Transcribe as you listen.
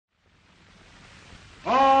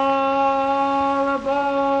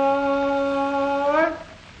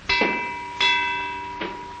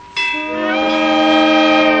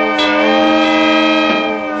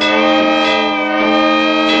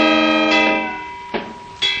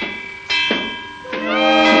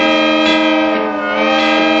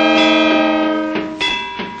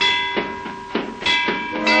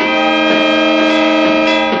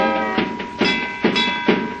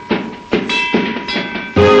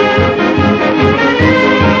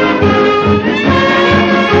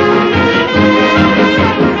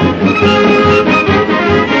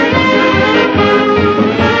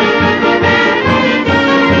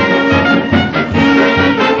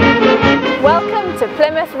to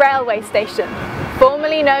Plymouth railway station,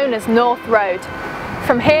 formerly known as North Road.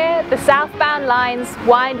 From here, the southbound lines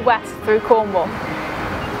wind west through Cornwall.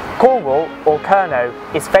 Cornwall, or Kerno,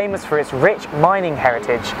 is famous for its rich mining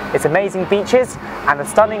heritage, its amazing beaches and the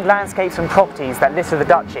stunning landscapes and properties that litter the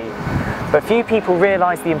duchy. But few people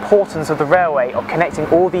realise the importance of the railway of connecting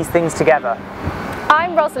all these things together.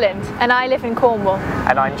 I'm Rosalind and I live in Cornwall.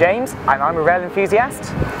 And I'm James and I'm a rail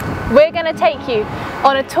enthusiast. We're going to take you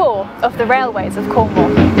on a tour of the railways of Cornwall.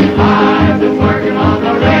 I've been working on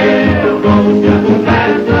the railroad just to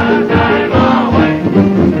pass the time away.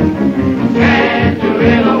 Can't you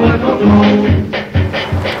hear the whistle blow?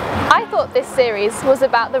 I thought this series was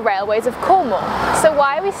about the railways of Cornwall, so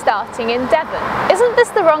why are we starting in Devon? Isn't this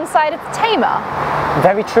the wrong side of the Tamar?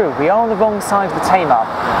 Very true, we are on the wrong side of the Tamar.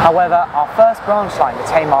 However, our first branch line, the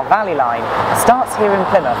Tamar Valley Line, starts here in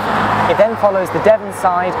Plymouth. It then follows the Devon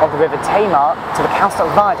side of the River Tamar to the Calstock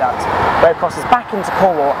Viaduct, where it crosses back into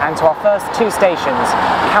Cornwall and to our first two stations,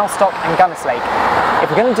 Calstock and Gunnislake. If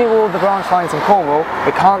we're going to do all the branch lines in Cornwall,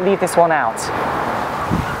 we can't leave this one out.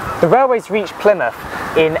 The railways reached Plymouth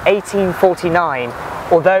in 1849,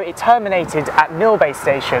 although it terminated at Millbay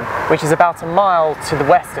Station, which is about a mile to the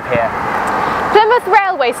west of here. Plymouth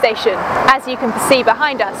Railway Station, as you can see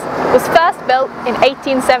behind us, was first built in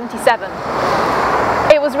 1877.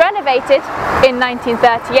 It was renovated in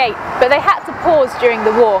 1938, but they had to pause during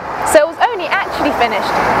the war, so it was only actually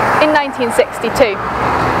finished in 1962.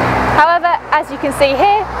 However, as you can see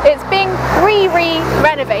here, it's being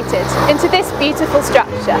renovated into this beautiful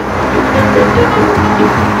structure.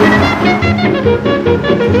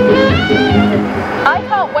 I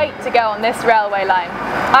can't wait to go on this railway line.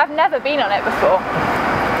 I've never been on it before.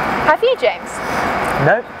 Have you, James?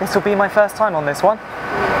 No, this will be my first time on this one.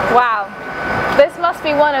 Wow, this must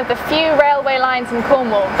be one of the few railway lines in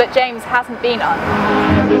Cornwall that James hasn't been on.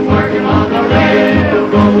 I've been working on the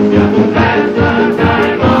railroad just to pass the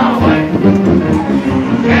time away.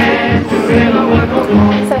 Can't you hear the whistle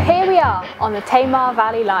blow? So here we are on the Tamar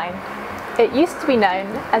Valley Line. It used to be known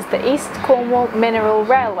as the East Cornwall Mineral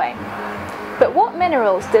Railway. But what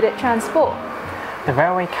minerals did it transport? The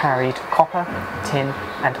railway carried copper, tin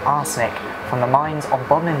and arsenic from the mines on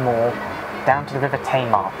Bodmin Moor down to the River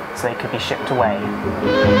Tamar so they could be shipped away.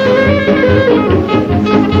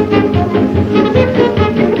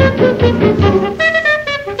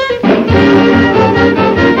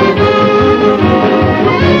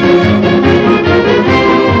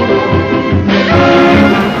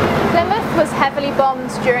 Plymouth was heavily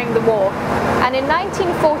bombed during the war, and in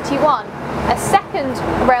 1941 a second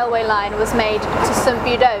railway line was made to St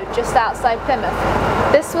Budeaux, just outside Plymouth.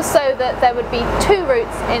 This was so that there would be two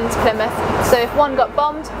routes into Plymouth, so if one got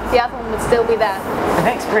bombed, the other one would still be there. The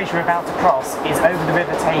next bridge we're about to cross is over the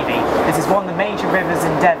River Tavy. This is one of the major rivers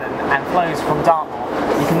in Devon and flows from Dartmoor.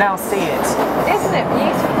 You can now see it. Isn't it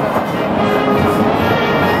beautiful?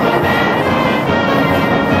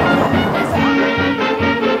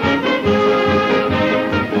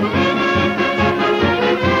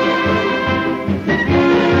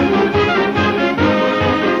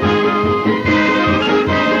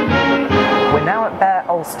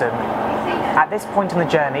 At this point in the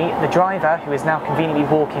journey, the driver, who is now conveniently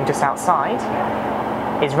walking just outside,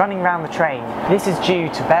 is running round the train. This is due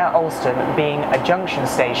to Bare Alston being a junction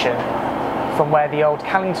station from where the old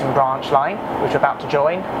Callington branch line, which we're about to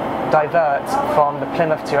join, diverts from the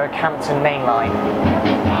Plymouth to Okehampton main line.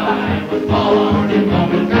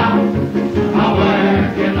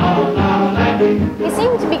 You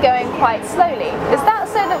seem to be going quite slowly. Is that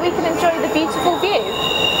so that we can enjoy the beautiful view?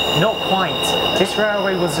 Not quite. This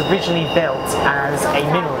railway was originally built as a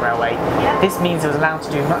mineral railway. This means it was allowed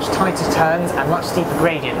to do much tighter turns and much steeper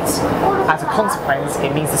gradients. As a consequence,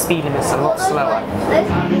 it means the speed limit is a lot slower.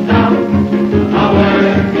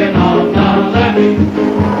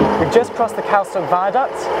 We've just crossed the Calstock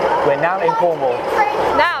Viaduct. We're now in Cornwall.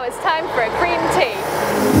 Now it's time for a cream tea.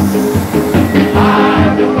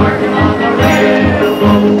 I've been working on the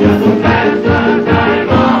railroad just to pass the time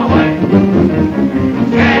away.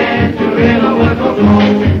 Can't you hear the whistle blow?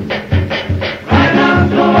 Right now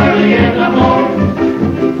so early in the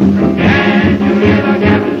morning. Can't you hear the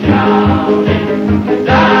captain shouting?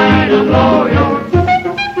 Time to blow your...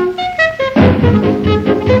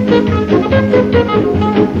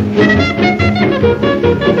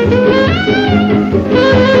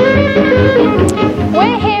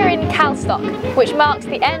 We're here in Calstock, which marks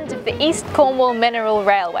the end of the East Cornwall Mineral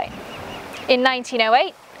Railway. In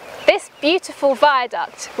 1908, this beautiful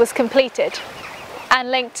viaduct was completed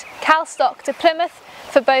and linked Calstock to Plymouth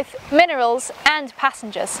for both minerals and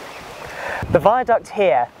passengers. The viaduct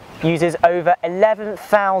here uses over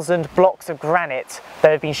 11,000 blocks of granite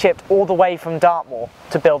that have been shipped all the way from Dartmoor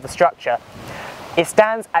to build the structure. It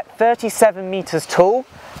stands at 37 metres tall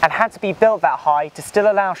and had to be built that high to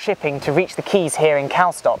still allow shipping to reach the quays here in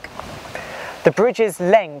Calstock. The bridge's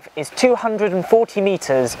length is 240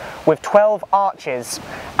 metres with 12 arches,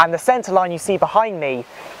 and the centre line you see behind me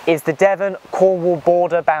is the Devon-Cornwall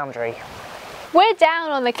border boundary. We're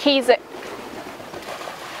down on the quays at...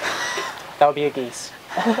 That would be a geese.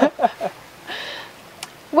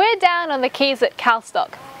 We're down on the quays at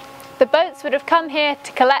Calstock. The boats would have come here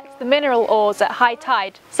to collect the mineral ores at high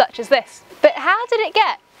tide, such as this. But how did it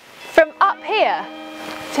get from up here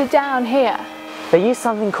to down here? They used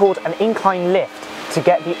something called an incline lift to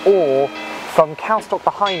get the ore from Calstock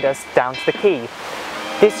behind us down to the quay.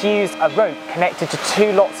 This used a rope connected to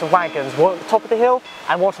two lots of wagons, one at the top of the hill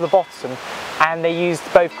and one to the bottom, and they used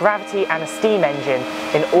both gravity and a steam engine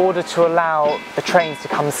in order to allow the trains to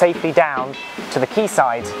come safely down to the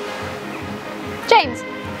quayside. James,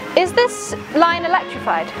 is this line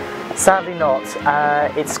electrified? Sadly not.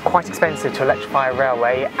 It's quite expensive to electrify a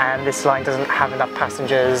railway, and this line doesn't have enough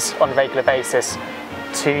passengers on a regular basis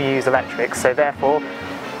to use electric, so therefore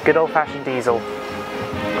good old-fashioned diesel.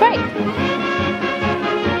 Great!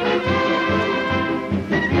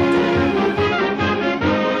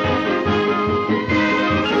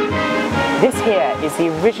 This here is the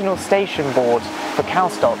original station board for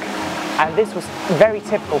Calstock, and this was very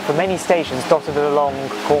typical for many stations dotted along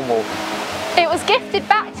Cornwall. It was gifted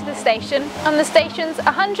back to the station on the station's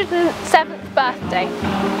 107th birthday.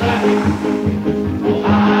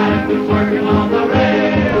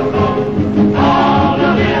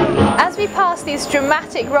 As we pass these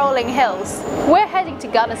dramatic rolling hills, we're heading to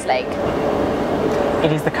Gunnislake.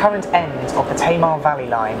 It is the current end of the Tamar Valley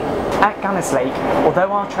line. At Gunnislake,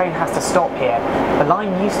 although our train has to stop here, the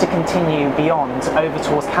line used to continue beyond over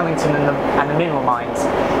towards Callington and the mineral mines.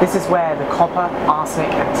 This is where the copper,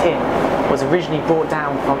 arsenic and tin was originally brought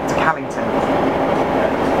down to Callington.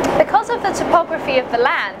 Because of the topography of the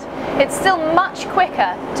land, it's still much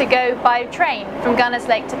quicker to go by train from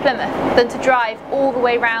Gunnislake to Plymouth than to drive all the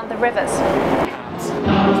way round the rivers.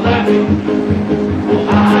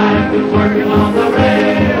 I've been working on the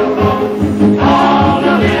railroad all the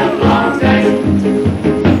long day.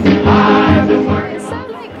 I've been working.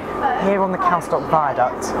 Here on the Calstock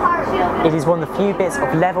Viaduct, it is one of the few bits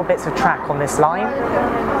of level bits of track on this line.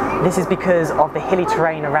 This is because of the hilly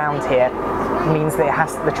terrain around here. It means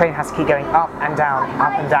that the train has to keep going up and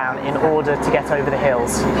down in order to get over the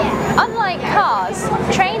hills. Unlike cars,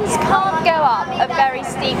 trains can't go up a very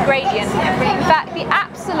steep gradient. In fact, the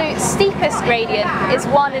absolute steepest gradient is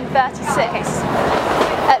 1 in 36.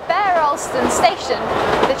 At Alston station,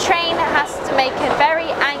 the train has to make a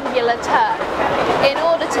very angular turn. In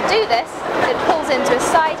order to do this, it pulls into a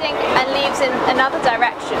siding and leaves in another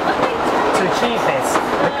direction. To achieve this,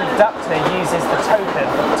 the conductor uses the token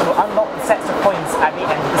to unlock the sets of points at the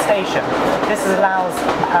end of the station. This allows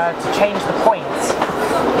her to change the points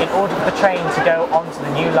in order for the train to go onto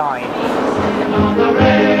the new line. On the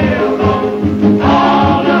railroad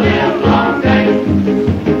all the long day.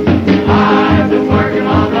 I've been working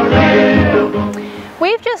on the railroad.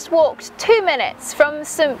 We've just walked 2 minutes from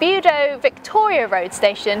St Budo Victoria Road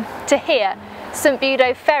Station to here, St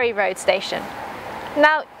Budo Ferry Road Station.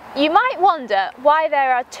 Now, you might wonder why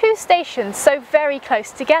there are two stations so very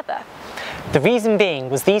close together. The reason being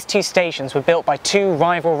was these two stations were built by two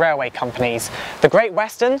rival railway companies. The Great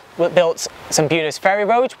Western built St Budo's Ferry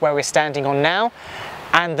Road, where we're standing on now,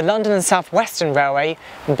 and the London and South Western Railway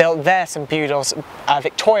built their St Budo's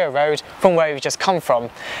Victoria Road from where we've just come from.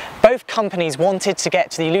 Both companies wanted to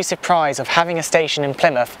get to the elusive prize of having a station in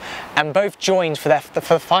Plymouth, and both joined for the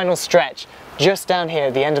final stretch just down here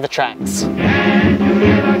at the end of the tracks.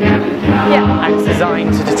 Yeah. And it's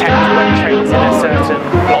designed to detect when trains in a certain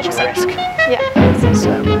picturesque. Yeah.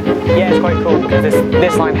 So, yeah, it's quite cool because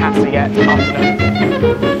this line has to get up and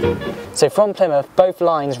up. So from Plymouth, both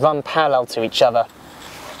lines run parallel to each other.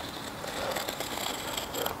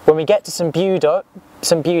 When we get to St Budo,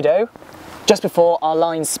 just before our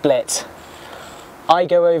lines split, I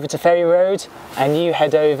go over to Ferry Road and you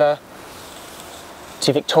head over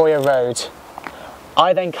to Victoria Road.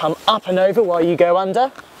 I then come up and over while you go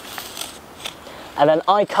under, and then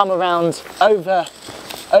I come around over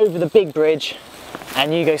the big bridge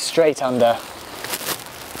and you go straight under.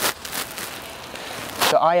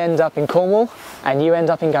 So I end up in Cornwall and you end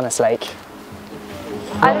up in Gunnislake.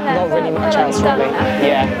 I don't know. Not really much else really.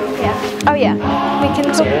 Yeah. Yeah. Oh yeah. We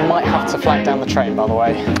can. So we might have to flag down the train, by the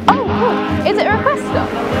way. Oh, cool. Is it a request stop?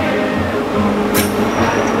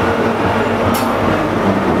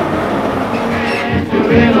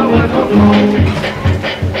 hear the whistle blow.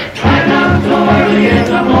 Right now so early in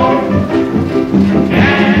the morning.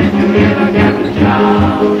 Can't you hear the captain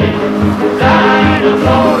shouting? Time to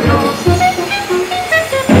blow your.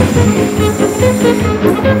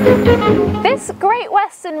 This Great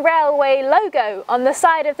Western Railway logo on the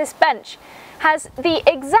side of this bench has the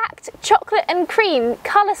exact chocolate and cream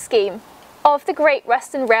colour scheme of the Great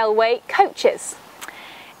Western Railway coaches.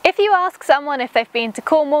 If you ask someone if they've been to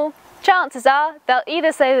Cornwall, chances are they'll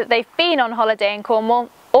either say that they've been on holiday in Cornwall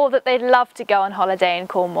or that they'd love to go on holiday in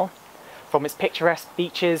Cornwall. From its picturesque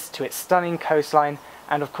beaches to its stunning coastline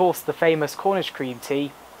and of course the famous Cornish cream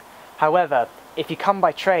tea. However, if you come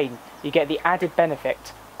by train, you get the added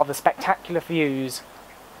benefit of the spectacular views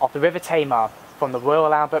of the River Tamar from the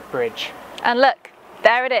Royal Albert Bridge. And look,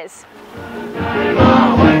 there it is.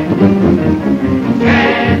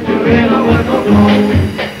 Can't you hear the whistle blow?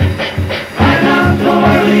 Right now so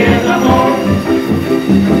early in the morning.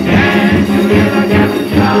 Can't you hear the captain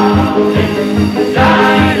shouting?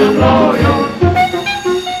 Time to blow your.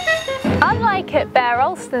 Unlike at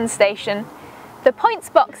Alston station, the points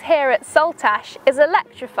box here at Saltash is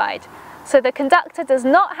electrified, so the conductor does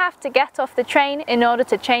not have to get off the train in order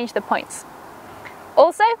to change the points.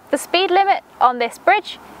 Also, the speed limit on this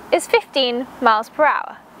bridge is 15 miles per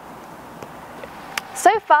hour.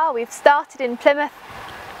 So far we've started in Plymouth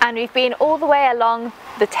and we've been all the way along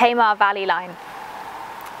the Tamar Valley line.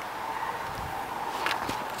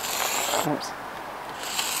 Oops.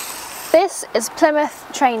 This is Plymouth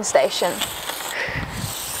train station.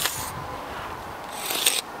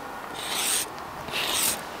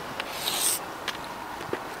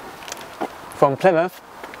 From Plymouth,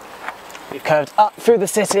 we've curved up through the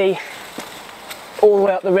city, all the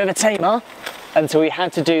way up the River Tamar, until we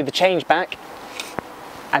had to do the change back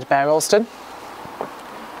at Alston,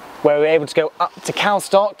 where we were able to go up to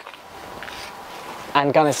Calstock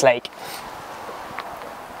and Gunnislake,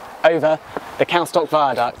 over the Calstock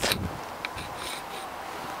Viaduct.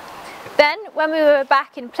 Then, when we were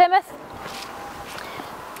back in Plymouth,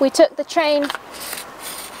 we took the train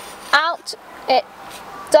out, it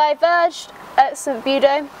diverged at St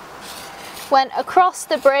Budo, went across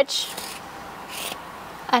the bridge,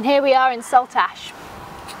 and here we are in Saltash.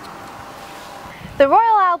 The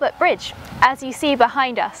Royal Albert Bridge, as you see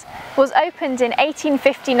behind us, was opened in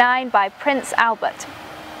 1859 by Prince Albert.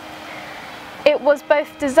 It was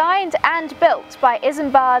both designed and built by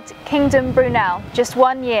Isambard Kingdom Brunel just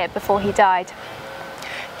 1 year before he died.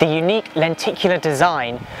 The unique lenticular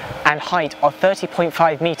design and height of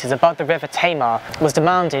 30.5 metres above the River Tamar was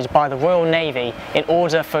demanded by the Royal Navy in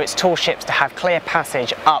order for its tall ships to have clear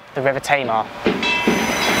passage up the River Tamar.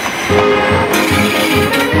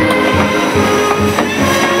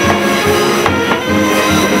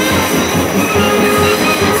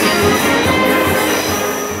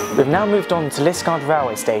 We've now moved on to Liskeard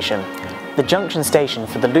Railway Station, the junction station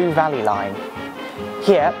for the Looe Valley line.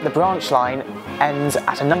 Here, the branch line ends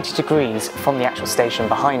at a 90 degrees from the actual station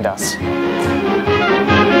behind us.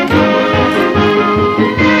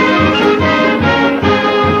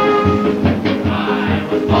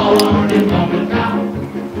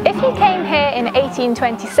 If you came here in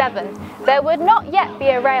 1827, there would not yet be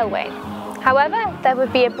a railway. However, there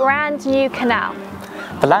would be a brand new canal.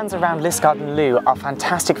 The lands around Liskeard and Looe are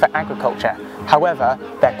fantastic for agriculture, however,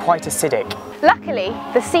 they're quite acidic. Luckily,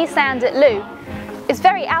 the sea sand at Looe is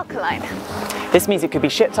very alkaline. This means it could be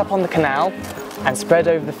shipped up on the canal and spread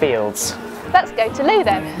over the fields. Let's go to Looe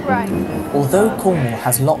then. Right. Although Cornwall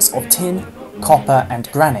has lots of tin, copper and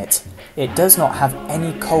granite, it does not have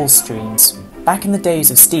any coal streams. Back in the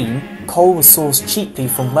days of steam, coal was sourced cheaply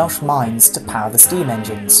from Welsh mines to power the steam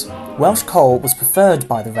engines. Welsh coal was preferred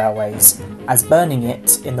by the railways, as burning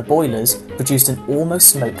it in the boilers produced an almost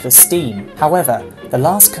smokeless steam. However, the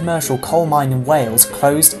last commercial coal mine in Wales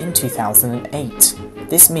closed in 2008.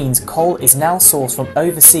 This means coal is now sourced from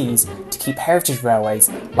overseas to keep heritage railways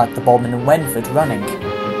like the Bodmin and Wenford running.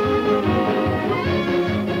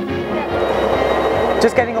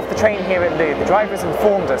 Just getting off the train here at Looe, the driver has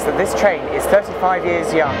informed us that this train is 35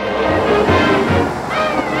 years young. It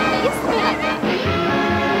used to be like that.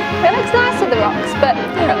 It looks nice with the rocks, but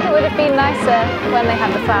it would have been nicer when they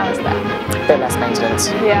had the flowers there. A bit less maintenance.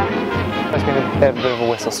 Yeah. It's been a bit of a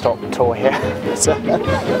whistle-stop tour here.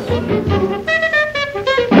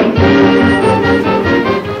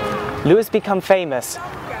 Looe has become famous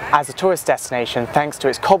as a tourist destination thanks to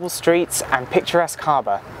its cobble streets and picturesque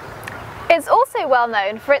harbour. It's also well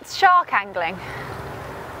known for its shark angling.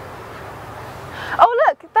 Oh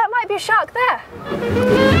look, that might be a shark there.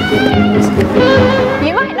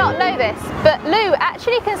 You might not know this, but Looe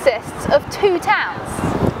actually consists of two towns.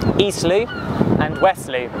 East Looe and West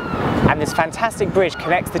Looe, and this fantastic bridge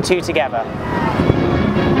connects the two together.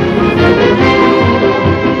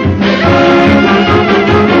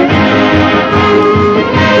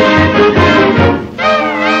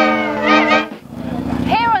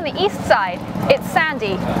 Here on the east side, it's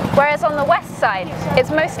sandy, whereas on the west side,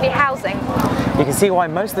 it's mostly housing. You can see why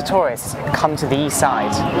most of the tourists come to the east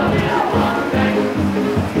side.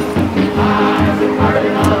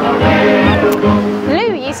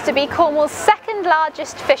 Looe used to be Cornwall's second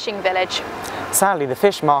largest fishing village. Sadly, the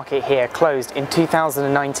fish market here closed in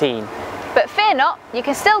 2019. But fear not, you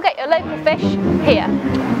can still get your local fish here.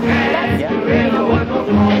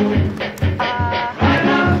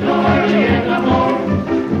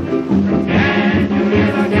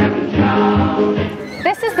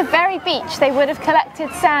 This is the very beach they would have collected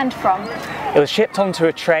sand from. It was shipped onto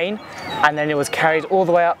a train and then it was carried all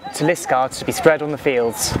the way up to Liskeard to be spread on the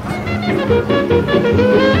fields.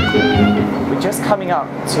 We're just coming up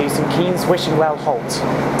to St Keen's Wishing Well Halt.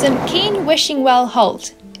 St Keen Wishing Well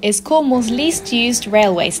Halt is Cornwall's least used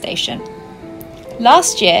railway station.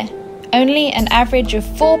 Last year, only an average of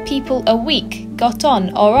 4 people a week got on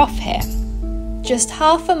or off here. Just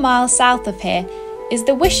half a mile south of here is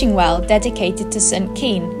the Wishing Well dedicated to St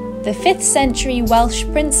Keen, the 5th century Welsh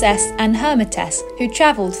princess and hermitess who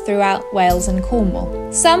travelled throughout Wales and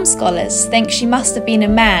Cornwall. Some scholars think she must have been a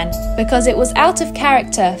man because it was out of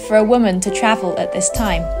character for a woman to travel at this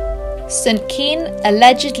time. St Keen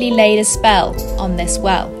allegedly laid a spell on this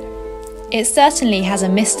well. It certainly has a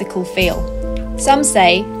mystical feel. Some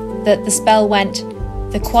say that the spell went,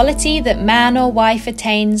 "The quality that man or wife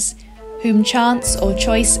attains, whom chance or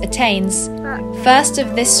choice attains, first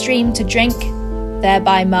of this stream to drink,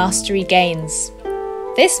 thereby mastery gains."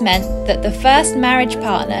 This meant that the first marriage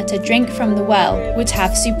partner to drink from the well would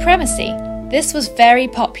have supremacy. This was very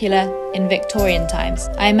popular in Victorian times.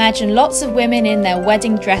 I imagine lots of women in their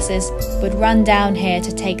wedding dresses would run down here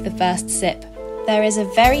to take the first sip. There is a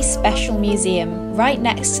very special museum right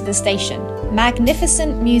next to the station.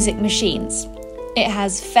 Magnificent music machines. It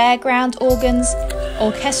has fairground organs,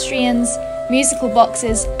 orchestrions, musical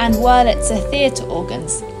boxes and Wurlitzer theatre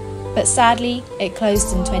organs. But sadly, it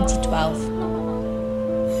closed in 2012.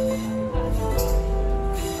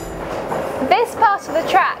 This part of the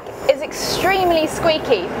track is extremely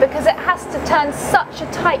squeaky because it has to turn such a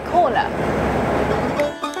tight corner.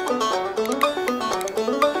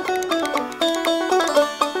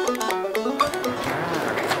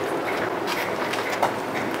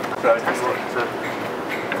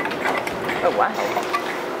 Oh wow.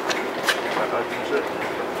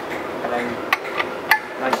 And then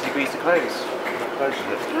 90 degrees to close. Closes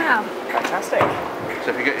it. Wow. Fantastic. So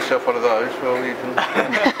if you get yourself one of those, well, you can...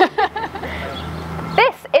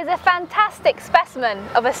 This is a fantastic specimen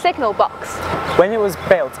of a signal box. When it was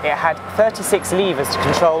built, it had 36 levers to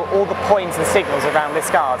control all the points and signals around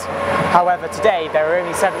Liskeard. However, today there are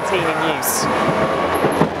only 17 in use.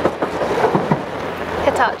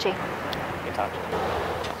 Hitachi.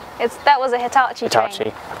 That was a Hitachi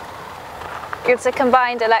train. It's a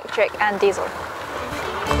combined electric and diesel.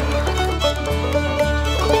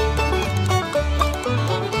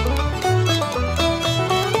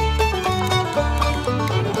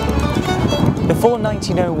 Before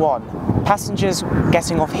 1901, passengers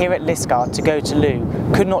getting off here at Liskeard to go to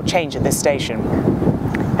Looe could not change at this station.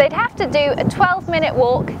 They'd have to do a 12-minute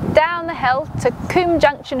walk down the hill to Coombe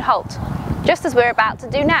Junction Halt, just as we're about to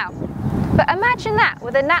do now. But imagine that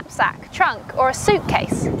with a knapsack, trunk or a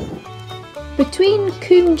suitcase. Between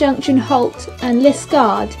Coombe Junction Halt and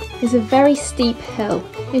Liskeard is a very steep hill.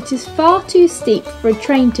 It is far too steep for a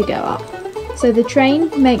train to go up, so the train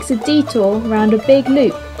makes a detour round a big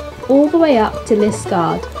loop all the way up to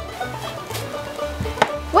Liskeard.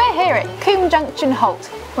 We're here at Coombe Junction Halt,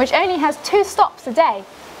 which only has 2 stops a day.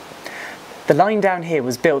 The line down here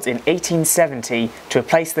was built in 1870 to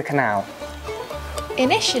replace the canal.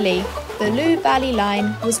 Initially, the Looe Valley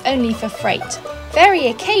line was only for freight. Very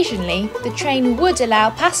occasionally, the train would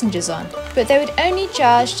allow passengers on, but they would only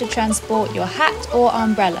charge to transport your hat or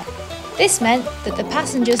umbrella. This meant that the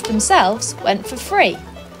passengers themselves went for free.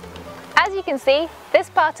 As you can see, this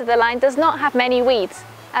part of the line does not have many weeds,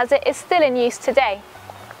 as it is still in use today.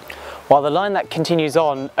 While the line that continues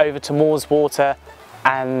on over to Moors Water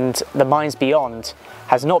and the mines beyond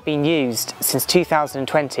has not been used since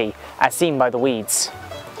 2020, as seen by the weeds.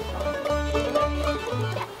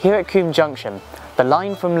 Here at Coombe Junction, the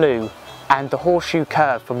line from Looe and the horseshoe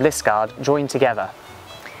curve from Liskeard join together.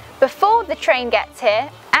 Before the train gets here,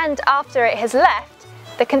 and after it has left,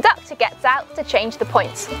 the conductor gets out to change the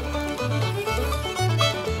points.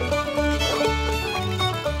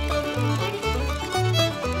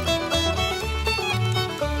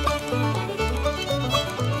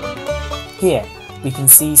 Here, we can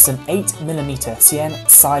see some 8mm cyan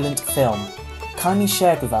silent film, kindly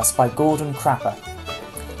shared with us by Gordon Crapper.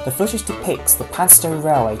 The footage depicts the Padstow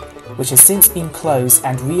Railway, which has since been closed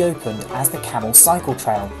and reopened as the Camel Cycle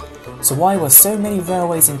Trail. So why were so many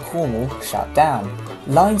railways in Cornwall shut down?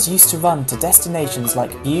 Lines used to run to destinations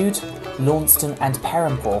like Bude, Launceston and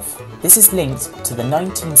Perranporth. This is linked to the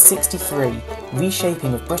 1963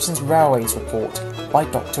 Reshaping of Britain's Railways report by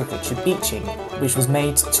Dr. Richard Beeching, which was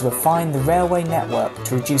made to refine the railway network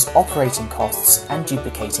to reduce operating costs and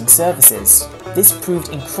duplicating services. This proved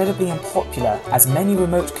incredibly unpopular as many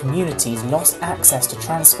remote communities lost access to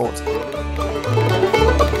transport.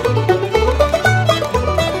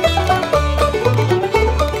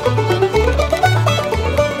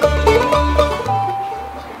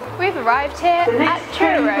 Arrived here at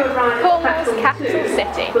Truro, Cornwall's capital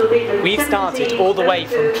city. We've started all the way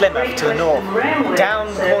from Plymouth to the north, down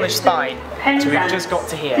the Cornish spine, till we've just got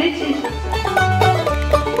to here.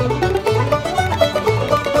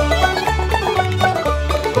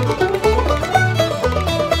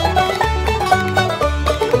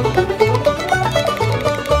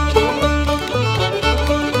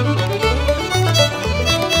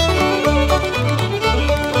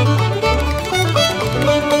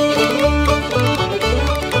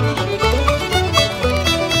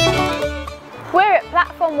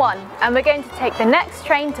 And we're going to take the next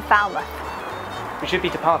train to Falmouth. We should be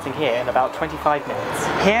departing here in about 25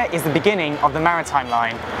 minutes. Here is the beginning of the Maritime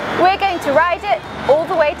Line. We're going to ride it all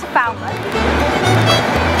the way to Falmouth.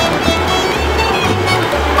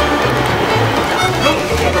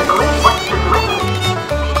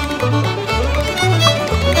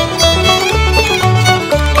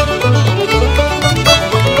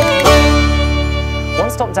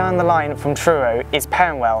 Stop down the line from Truro is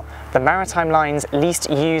Cornwall, the Maritime Line's least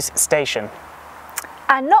used station.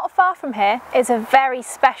 And not far from here is a very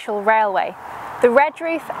special railway, the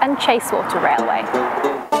Redruth and Chasewater Railway.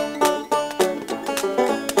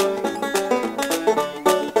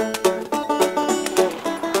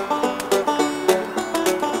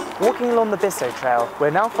 Walking along the Bissoe Trail,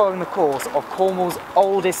 we're now following the course of Cornwall's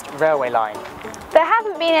oldest railway line. There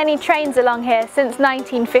haven't been any trains along here since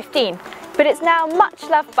 1915. But it's now much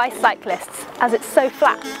loved by cyclists as it's so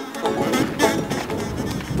flat.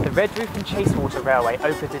 The Redruth and Chasewater Railway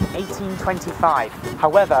opened in 1825.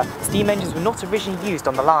 However, steam engines were not originally used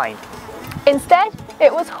on the line. Instead,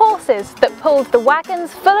 it was horses that pulled the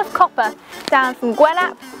wagons full of copper down from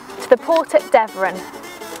Gwenap to the port at Devon.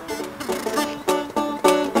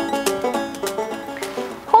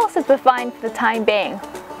 Horses were fine for the time being.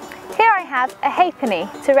 Here I have a halfpenny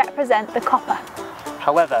to represent the copper.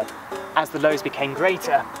 However, as the loads became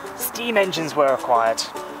greater, steam engines were required.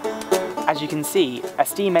 As you can see, a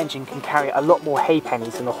steam engine can carry a lot more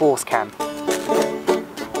halfpennies than a horse can.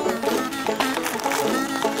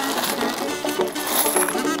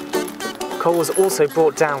 Coal was also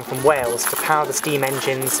brought down from Wales to power the steam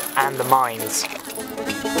engines and the mines.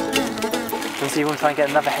 So you want to try and get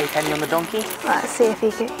another halfpenny on the donkey? Let's see if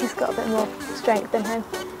he's got a bit more strength than him.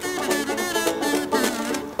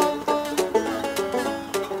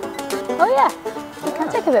 Oh yeah, you can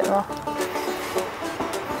take a bit more.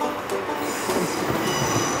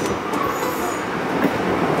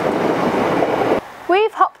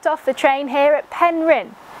 We've hopped off the train here at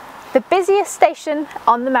Penryn, the busiest station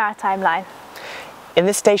on the Maritime Line. In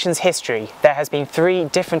this station's history, there has been 3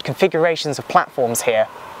 different configurations of platforms here.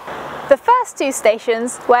 The first 2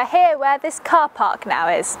 stations were here where this car park now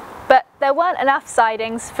is, but there weren't enough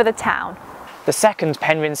sidings for the town. The second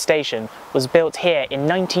Penryn station was built here in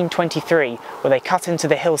 1923, where they cut into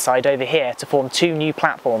the hillside over here to form 2 new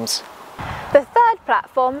platforms. The third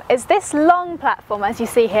platform is this long platform as you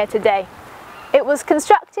see here today. It was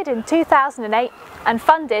constructed in 2008 and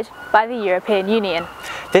funded by the European Union.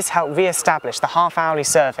 This helped re-establish the half-hourly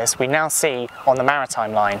service we now see on the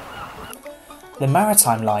Maritime Line. The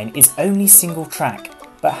Maritime Line is only single track,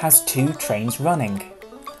 but has 2 trains running.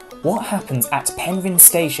 What happens at Penryn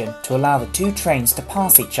Station to allow the 2 trains to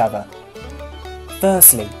pass each other?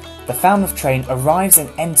 Firstly, the Falmouth train arrives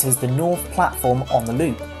and enters the north platform on the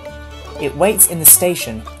loop. It waits in the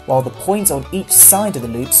station while the point on each side of the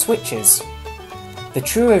loop switches. The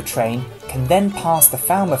Truro train can then pass the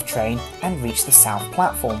Falmouth train and reach the south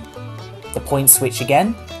platform. The points switch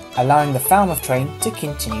again, allowing the Falmouth train to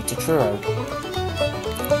continue to Truro.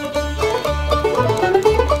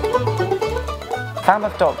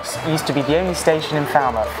 Falmouth Docks used to be the only station in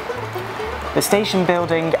Falmouth. The station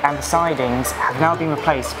building and the sidings have now been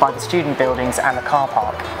replaced by the student buildings and the car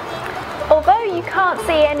park. Although you can't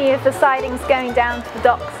see any of the sidings going down to the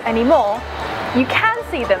docks anymore, you can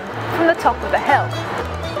see them from the top of the hill.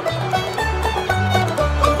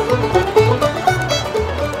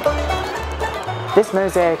 This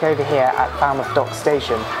mosaic over here at Falmouth Dock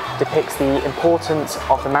Station depicts the importance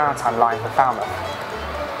of the maritime line for Falmouth.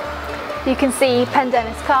 You can see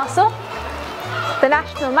Penzance Castle, the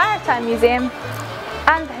National Maritime Museum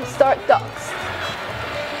and the historic docks.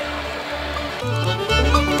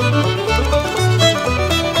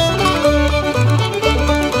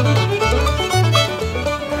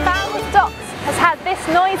 Falmouth Docks has had this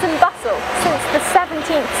noise and bustle since the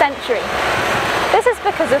 17th century. This is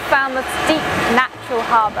because of Falmouth's deep natural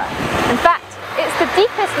harbour. In fact, it's the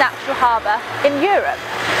deepest natural harbour in Europe.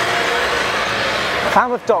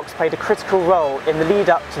 Falmouth Docks played a critical role in the lead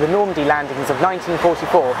up to the Normandy landings of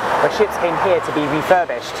 1944, where ships came here to be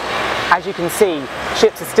refurbished. As you can see,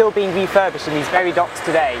 ships are still being refurbished in these very docks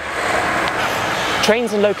today.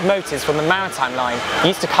 Trains and locomotives from the maritime line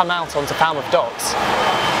used to come out onto Falmouth Docks.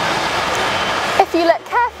 If you look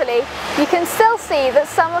carefully, you can still see that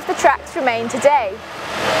some of the tracks remain today.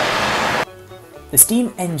 The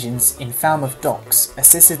steam engines in Falmouth Docks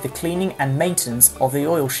assisted the cleaning and maintenance of the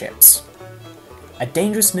oil ships. A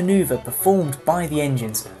dangerous manoeuvre performed by the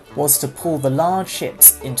engines was to pull the large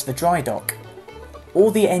ships into the dry dock.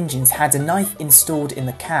 All the engines had a knife installed in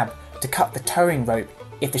the cab to cut the towing rope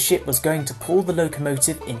if the ship was going to pull the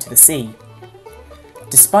locomotive into the sea.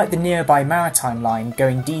 Despite the nearby maritime line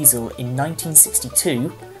going diesel in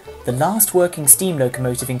 1962, the last working steam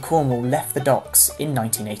locomotive in Cornwall left the docks in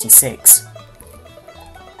 1986.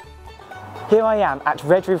 Here I am at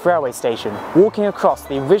Red Roof Railway Station, walking across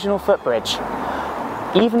the original footbridge.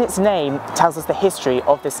 Even its name tells us the history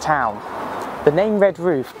of this town. The name Red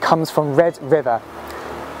Roof comes from Red River.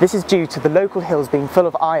 This is due to the local hills being full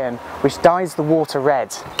of iron, which dyes the water red.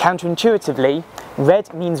 Counterintuitively,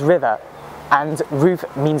 red means river, and roof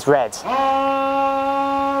means red.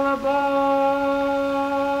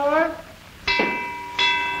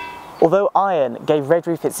 Although iron gave Red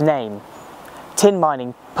Roof its name, tin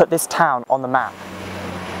mining put this town on the map.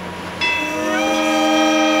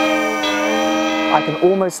 I can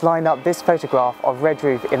almost line up this photograph of Red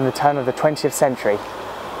Roof in the turn of the 20th century.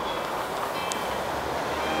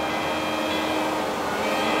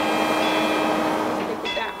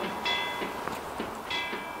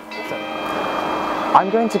 I'm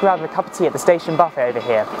going to grab a cup of tea at the station buffet over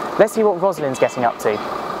here. Let's see what Rosalind's getting up to.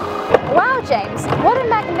 Wow, James, what a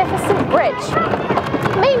magnificent bridge!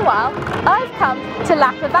 Meanwhile, I've come to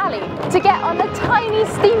Looe Valley to get on a tiny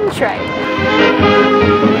steam train.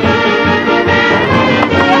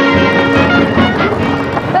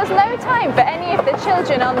 There's no time for any of the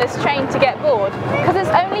children on this train to get bored because it's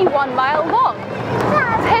only 1 mile long.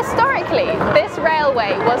 Historically, this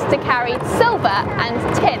railway was to carry silver and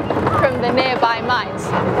tin from the nearby mines.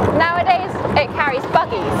 Nowadays, it carries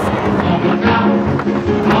buggies.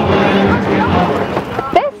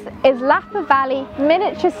 This is Looe Valley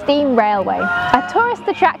Miniature Steam Railway, a tourist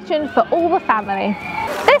attraction for all the family.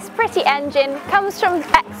 This pretty engine comes from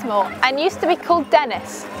Exmoor and used to be called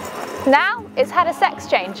Dennis. Now it's had a sex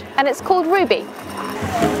change and it's called Ruby.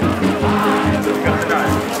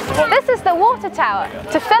 This is the water tower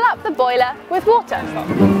to fill up the boiler with water.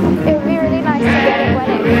 It would be really nice to get it when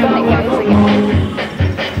it goes again.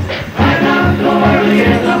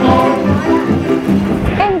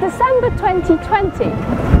 In December 2020,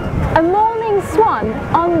 a mourning swan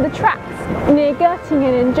on the tracks near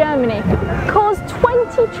Göttingen in Germany caused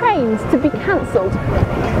 20 trains to be cancelled.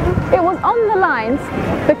 It was on the lines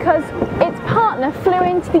because its partner flew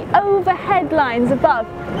into the overhead lines above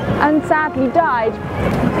and sadly died.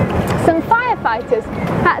 Some firefighters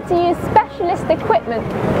had to use specialist equipment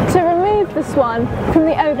to remove the swan from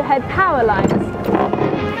the overhead power lines.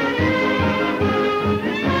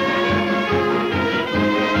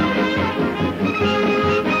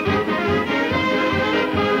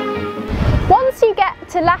 Once you get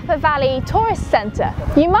to Looe Valley Tourist Centre,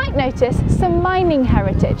 you might notice some mining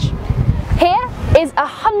heritage. Here is a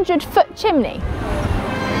 100-foot chimney.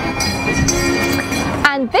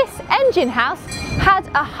 And this engine house had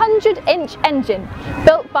a 100-inch engine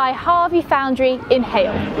built by Harvey Foundry in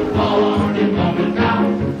Hale.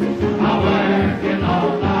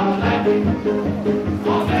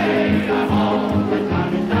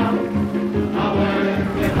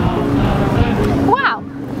 Wow,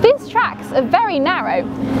 these tracks are very narrow.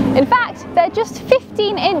 In fact, they're just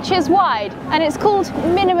 15 inches wide and it's called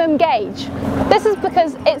minimum gauge. This is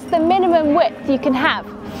because it's the minimum width you can have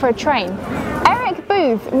for a train. Eric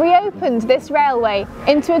Booth reopened this railway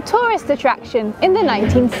into a tourist attraction in the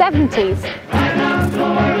 1970s.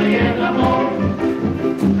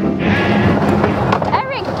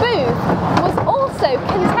 Eric Booth was also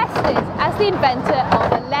contested as the inventor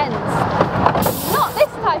of a lens. Not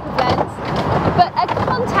this type of lens, but a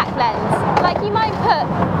contact lens, like you might put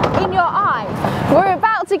in your eye. We're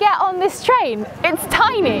about to get on this train. It's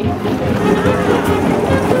tiny.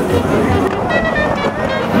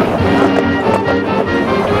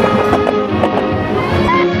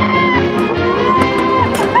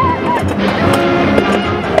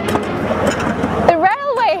 The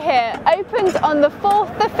railway here opened on the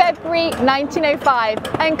 4th of February 1905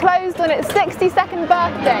 and closed on its 62nd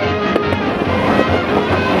birthday.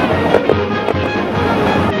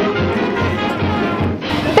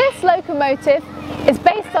 This locomotive is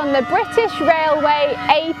based on the British Railway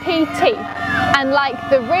APT, and like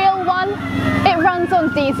the real one, it runs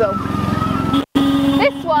on diesel.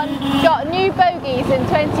 This one got new bogies in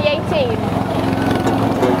 2018.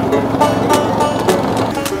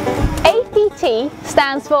 APT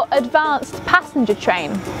stands for Advanced Passenger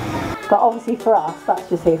Train. But obviously for us, that's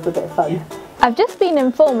just here for a bit of fun. I've just been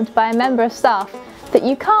informed by a member of staff that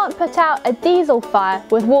you can't put out a diesel fire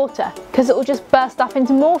with water because it will just burst up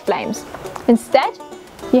into more flames. Instead,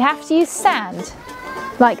 you have to use sand,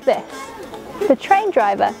 like this. The train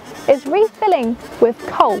driver is refilling with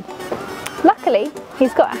coal. Luckily,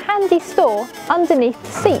 he's got a handy store underneath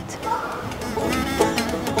the seat.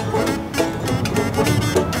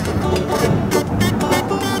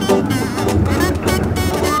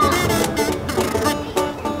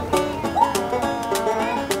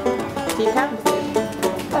 Do you count it?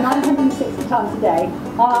 960 times a day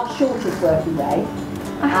on our shortest working day,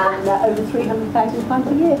 and over £300,000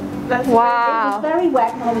 a year. Wow. It was very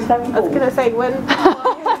wet and I was very bored. I was going to say, when...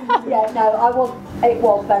 Yeah, no, it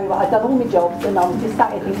was very wet. I'd done all my jobs and I was just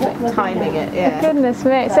sat here thinking, timing it, yeah. Goodness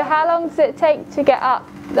me. So how long does it take to get up?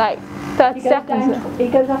 Like 30 seconds?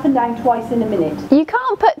 It goes up and down twice in a minute. You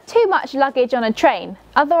can't put too much luggage on a train,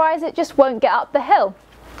 otherwise it just won't get up the hill.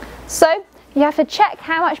 So you have to check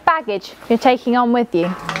how much baggage you're taking on with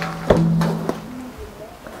you.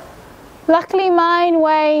 Luckily mine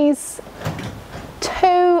weighs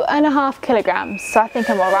 2.5 kilograms, so I think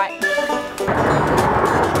I'm all right.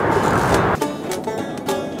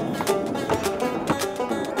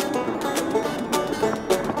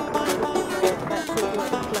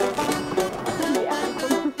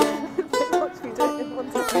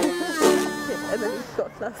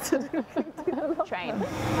 Train.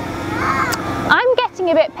 I'm getting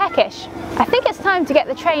a bit peckish. I think it's time to get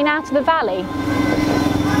the train out of the valley.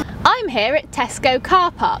 I'm here at Tesco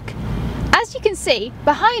car park. As you can see,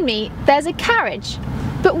 behind me there's a carriage.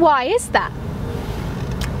 But why is that?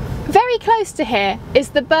 Very close to here is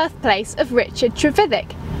the birthplace of Richard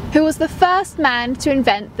Trevithick, who was the first man to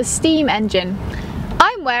invent the steam engine.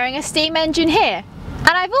 I'm wearing a steam engine here, and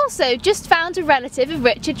I've also just found a relative of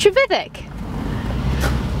Richard Trevithick.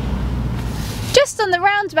 Just on the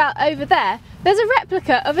roundabout over there, there's a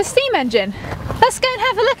replica of a steam engine. Let's go and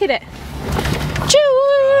have a look at it. Choo!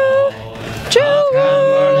 Choo!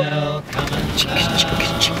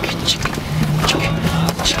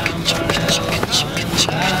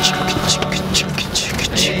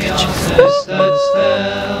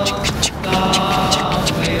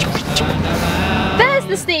 There's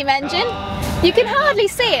the steam engine. You can hardly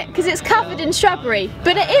see it because it's covered in shrubbery,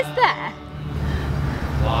 but it is there.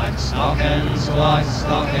 White stockings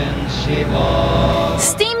she wore.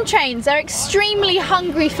 Steam trains are extremely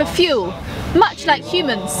hungry for fuel, much like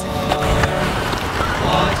humans.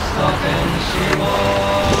 White stockings she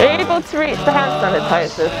wore. Are you able to reach the hand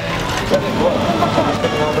sanitizers?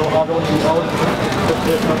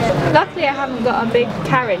 Luckily I haven't got a big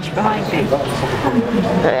carriage behind me.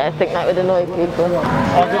 I think that would annoy people.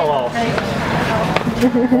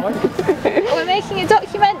 We're making a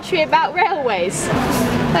documentary about railways.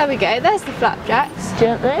 There we go, there's the flapjacks. Do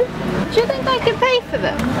you want those? Do you think I could pay for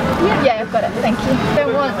them? Yeah, I've got it, thank you.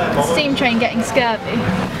 Don't want the steam train getting scurvy.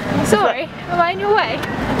 Sorry, am I in your way?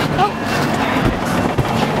 Oh.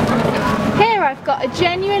 Here I've got a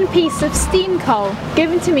genuine piece of steam coal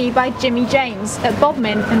given to me by DJi James at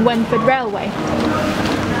Bodmin and Wenford Railway.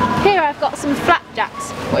 Here I've got some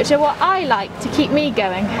flapjacks, which are what I like to keep me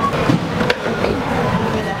going.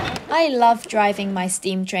 I love driving my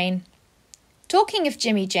steam train. Talking of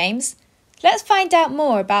DJi James, let's find out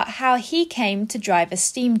more about how he came to drive a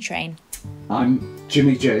steam train. I'm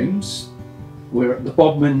DJi James. We're at the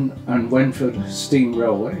Bodmin and Wenford Steam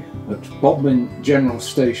Railway at Bodmin General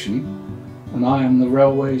Station, and I am the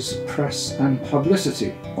railway's press and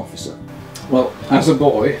publicity officer. Well, as a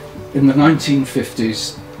boy in the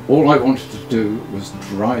 1950s, all I wanted to do was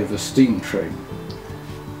drive a steam train.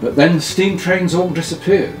 But then the steam trains all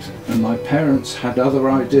disappeared and my parents had other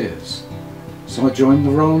ideas. So I joined the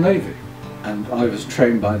Royal Navy and I was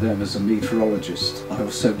trained by them as a meteorologist. I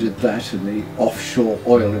also did that in the offshore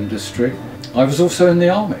oil industry. I was also in the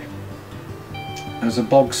army. as a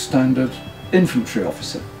bog standard infantry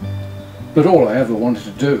officer. But all I ever wanted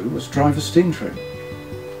to do was drive a steam train.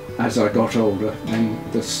 As I got older, then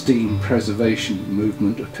the steam preservation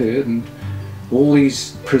movement appeared, and all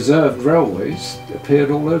these preserved railways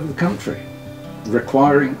appeared all over the country,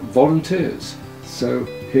 requiring volunteers. So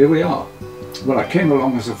here we are. Well, I came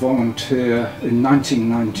along as a volunteer in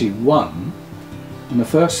 1991, and the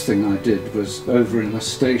first thing I did was, over in the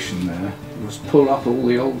station there, was pull up all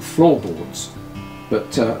the old floorboards.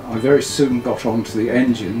 But I very soon got onto the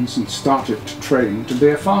engines and started to train to be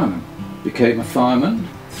a fireman. Became a fireman,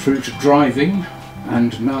 through to driving,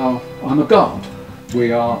 and now I'm a guard.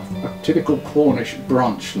 We are a typical Cornish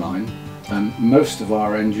branch line, and most of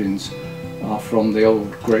our engines are from the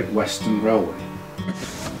old Great Western Railway.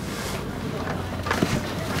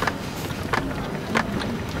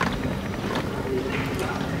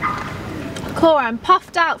 Cora, I'm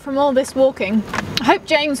puffed out from all this walking. I hope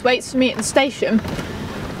James waits for me at the station.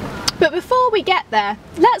 But before we get there,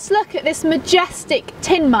 let's look at this majestic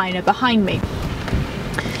tin miner behind me.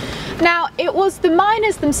 Now, it was the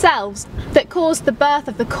miners themselves that caused the birth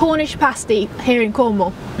of the Cornish pasty here in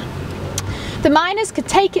Cornwall. The miners could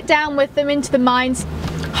take it down with them into the mines,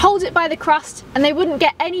 hold it by the crust, and they wouldn't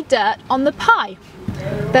get any dirt on the pie.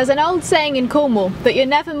 There's an old saying in Cornwall that you're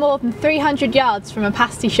never more than 300 yards from a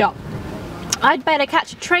pasty shop. I'd better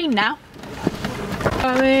catch a train now.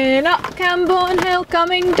 Coming up Camborne Hill,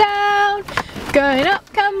 coming down. Going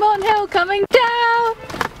up Camborne Hill, coming down.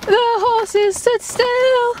 The horses stood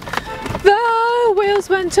still, the wheels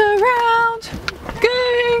went around.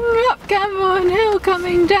 Going up Camborne Hill,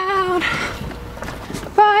 coming down.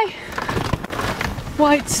 Bye.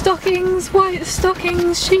 White stockings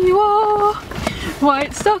she wore.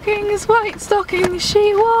 White stockings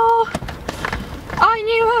she wore. I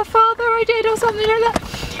knew her father, I did, or something like that.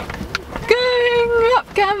 Going up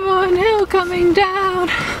Camborne Hill, coming down.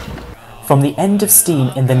 From the end of steam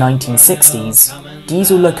in the 1960s,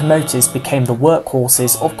 diesel locomotives became the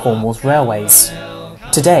workhorses of Cornwall's railways.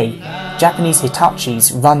 Today, Japanese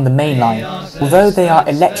Hitachis run the main line. Although they are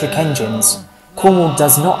electric engines, Cornwall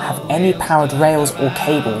does not have any powered rails or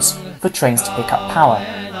cables for trains to pick up power.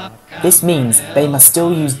 This means they must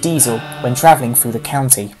still use diesel when travelling through the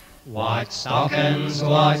county. White stockings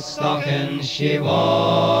she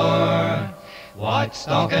wore. White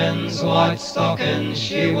stockings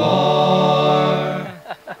she wore.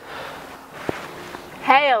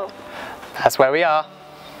 Hail. That's where we are.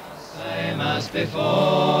 Same as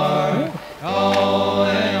before.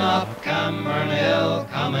 Going up Camborne Hill,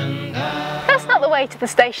 coming down. That's not the way to the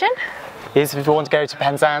station. Here's if you want to go to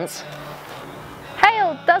Penzance.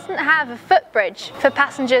 Hail doesn't have a footbridge for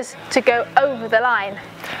passengers to go over the line.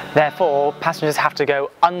 Therefore, passengers have to go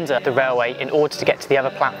under the railway in order to get to the other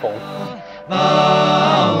platform.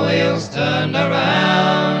 The wheels turned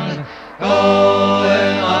around,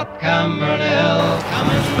 going up Camborne Hill,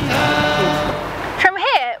 coming down. From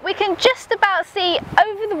here, we can just about see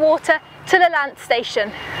over the water to the land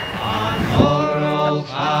station. On Norder, old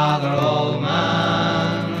father, old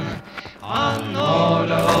man. On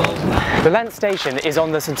Norder, old father. The Lent station is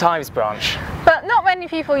on the St Ives branch. But not many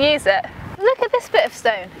people use it. Look at this bit of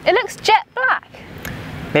stone. It looks jet black.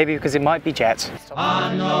 Maybe because it might be jet. We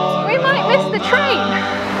might miss the train.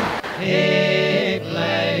 He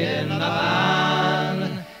played in the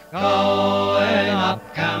band, going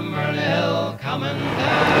up Camborne Hill, coming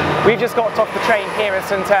down. We've just got off the train here at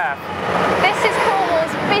St Ives. This is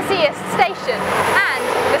Cornwall's busiest station and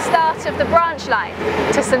the start of the branch line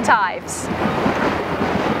to St Ives.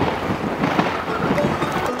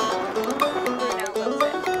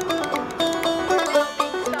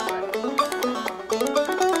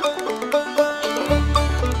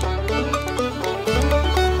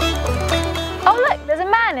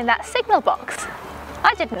 In that signal box.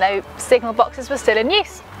 I didn't know signal boxes were still in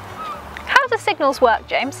use. How do signals work,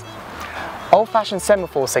 James? Old-fashioned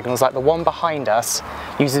semaphore signals like the one behind us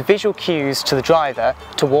uses visual cues to the driver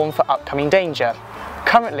to warn for upcoming danger.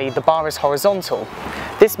 Currently the bar is horizontal.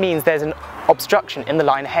 This means there's an obstruction in the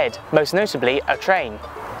line ahead, most notably a train.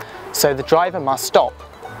 So the driver must stop.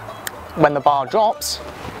 When the bar drops,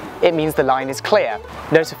 it means the line is clear,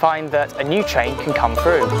 notifying that a new train can come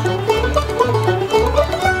through.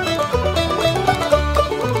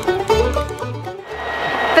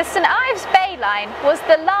 The St Ives Bay line was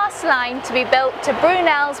the last line to be built to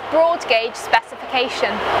Brunel's broad gauge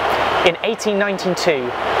specification. In 1892,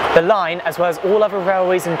 the line, as well as all other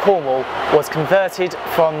railways in Cornwall, was converted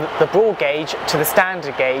from the broad gauge to the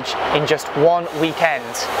standard gauge in just one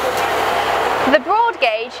weekend. The broad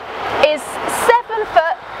gauge is 7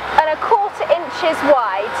 foot and 1/4 inches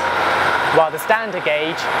wide. while the standard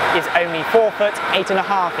gauge is only 4 foot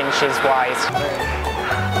 8.5 inches wide.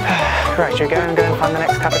 Right, should we go and find the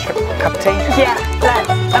next cup of tea? Yeah, let's.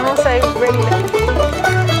 I'm also really looking.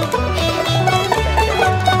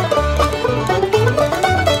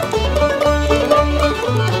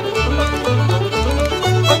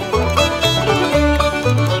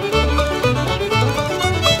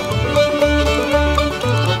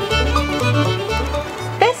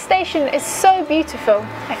 This station is so beautiful.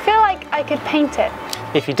 I feel like I could paint it.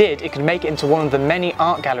 If you did, it could make it into one of the many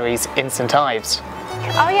art galleries in St Ives.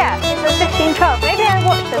 Oh yeah, it's a 1512. Maybe our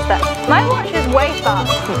watch does that. My watch is way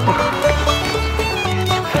fast.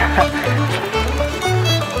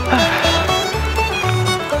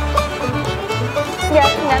 Yeah, I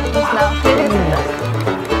can end this now. Maybe this is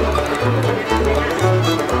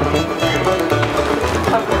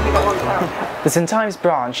it. The St Ives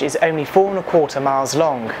branch is only 4¼ miles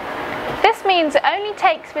long. This means it only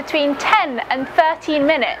takes between 10 and 13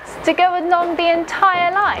 minutes to go along the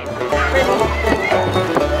entire line.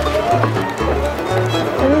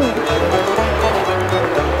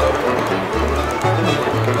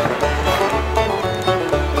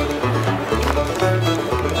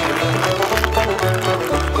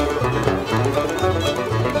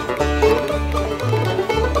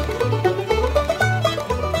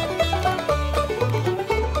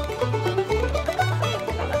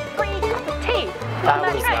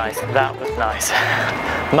 That was nice.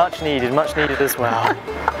 Much needed as well.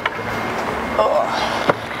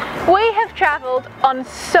 We have travelled on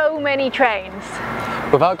so many trains.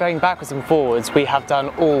 Without going backwards and forwards, we have done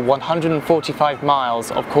all 145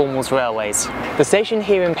 miles of Cornwall's railways. The station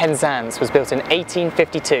here in Penzance was built in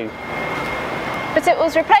 1852. But it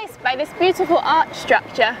was replaced by this beautiful arch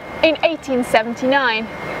structure in 1879.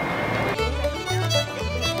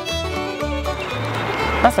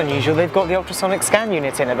 That's unusual, they've got the ultrasonic scan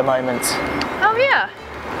unit in at the moment. Oh yeah.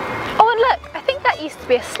 Oh, and look, I think that used to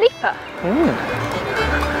be a sleeper.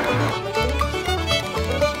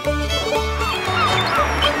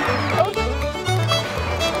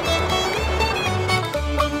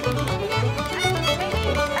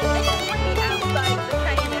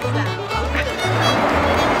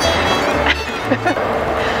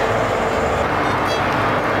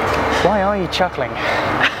 Why are you chuckling?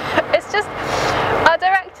 It's just, our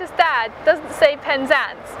director's dad doesn't say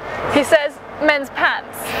Penzance, he says men's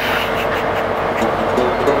pants.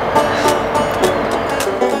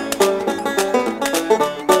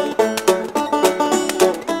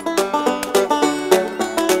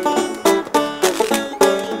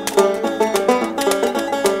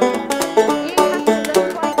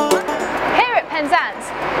 Here at Penzance,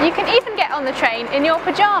 you can even get on the train in your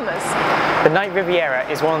pyjamas. The Night Riviera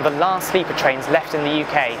is one of the last sleeper trains left in the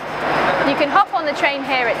UK. You can hop on the train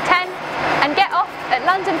here at 10 and get off at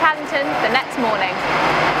London Paddington the next morning.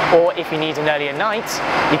 Or if you need an earlier night,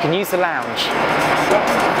 you can use the lounge.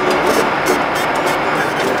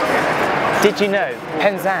 Did you know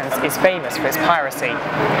Penzance is famous for its piracy?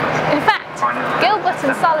 In fact, Gilbert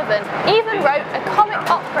and Sullivan even wrote a comic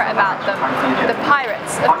opera about them, The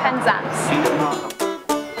Pirates of Penzance.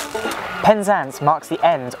 Penzance marks the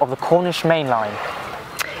end of the Cornish main line.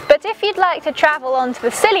 But if you'd like to travel on to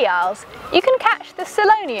the Scilly Isles, you can catch the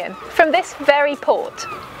Silonian from this very port.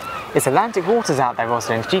 It's Atlantic waters out there,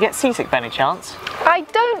 Rosalind. Do you get seasick by any chance? I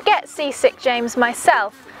don't get seasick, James,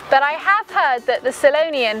 myself, but I have heard that the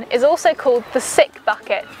Silonian is also called the sick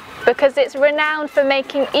bucket because it's renowned for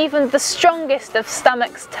making even the strongest of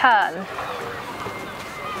stomachs turn.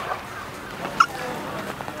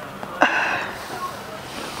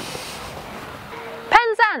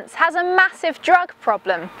 Penzance has a massive drug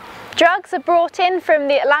problem. Drugs are brought in from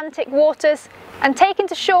the Atlantic waters and taken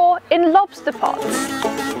to shore in lobster pots.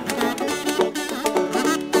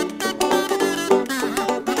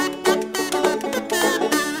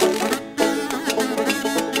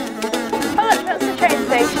 Oh look, that's the train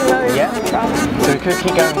station where we come from. So we could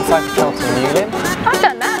keep going inside the Charlton and Newlyn. I've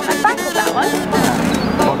done that, I cycled that one.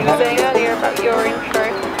 What we know? Saying earlier about your intro.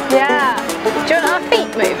 Yeah. Do you want our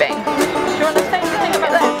feet moving? Do you want to say something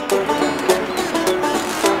about this?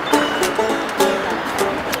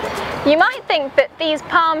 You might think that these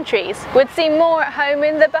palm trees would seem more at home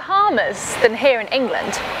in the Bahamas than here in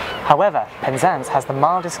England. However, Penzance has the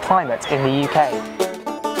mildest climate in the UK.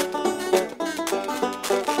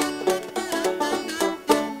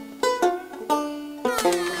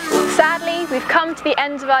 Sadly, we've come to the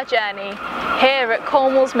end of our journey, here at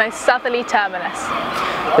Cornwall's most southerly terminus.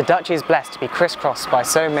 The Duchy is blessed to be crisscrossed by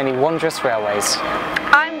so many wondrous railways.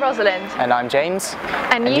 I'm Rosalind. And I'm James.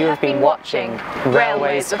 And you have been watching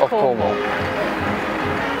Railways of Cornwall.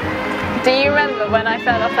 Do you remember when I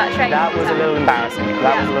fell off that train? That was a little embarrassing.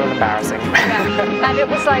 That was a little embarrassing. Yeah. And it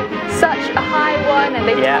was like such a high one, and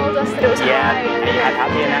they told us that it was high. And you had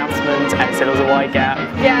the announcement, and it said it was a wide gap.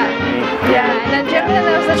 Yeah. And then do you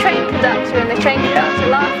remember there was the train conductor, and the train conductor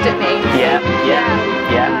laughed at me? Yeah.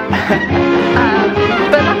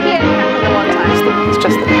 But luckily it only happened the one time. It's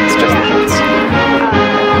just the bits.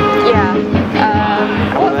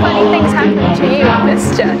 What funny things happened to you on this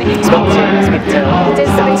journey? Speed till. It is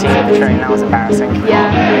the train, that was embarrassing.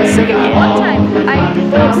 Yeah, so one time I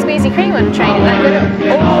bought Squeezy Cream on a train and I got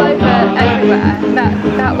it all over everywhere.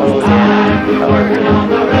 That was